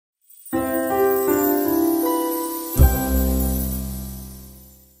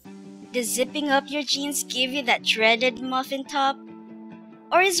Does zipping up your jeans give you that dreaded muffin top?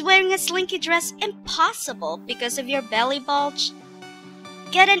 Or is wearing a slinky dress impossible because of your belly bulge?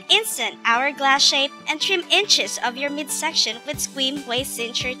 Get an instant hourglass shape and trim inches of your midsection with Squeem Waist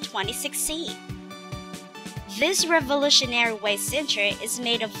Cincher 26C. This revolutionary waist cincher is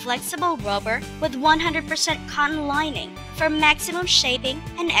made of flexible rubber with 100% cotton lining for maximum shaping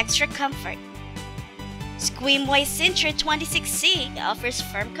and extra comfort. Squeem Waist Cincher 26C offers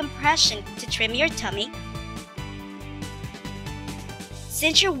firm compression to trim your tummy,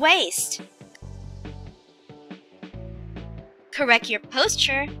 cinch your waist, correct your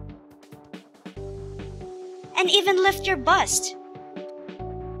posture, and even lift your bust.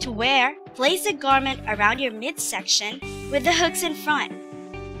 To wear, place the garment around your midsection with the hooks in front.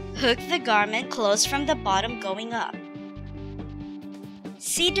 Hook the garment close from the bottom going up.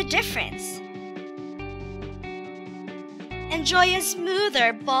 See the difference? Enjoy a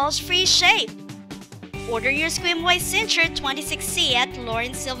smoother, bulge-free shape. Order your Squeem Waist Cincher 26C at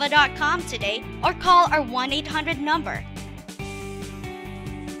laurensilva.com today or call our 1-800 number.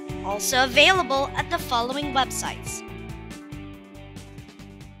 Also available at the following websites: